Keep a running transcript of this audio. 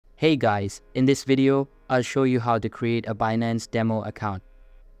Hey guys, in this video, I'll show you how to create a Binance demo account.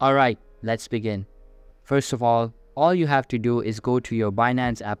 Alright, let's begin. First of all you have to do is go to your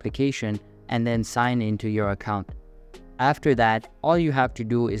Binance application and then sign into your account. After that, all you have to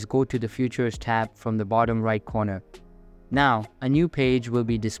do is go to the Futures tab from the bottom right corner. Now, a new page will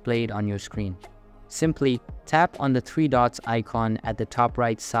be displayed on your screen. Simply tap on the three dots icon at the top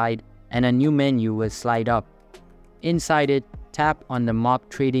right side and a new menu will slide up. Inside it, tap on the mock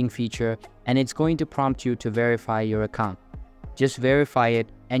trading feature and it's going to prompt you to verify your account. Just verify it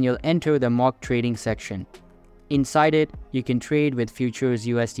and you'll enter the mock trading section. Inside it, you can trade with futures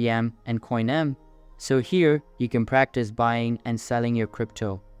USDM and CoinM. So here, you can practice buying and selling your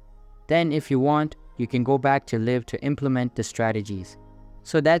crypto. Then if you want, you can go back to live to implement the strategies.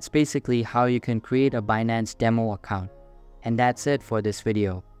 So that's basically how you can create a Binance demo account. And that's it for this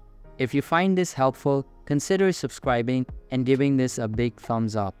video. If you find this helpful, consider subscribing and giving this a big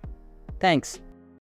thumbs up. Thanks.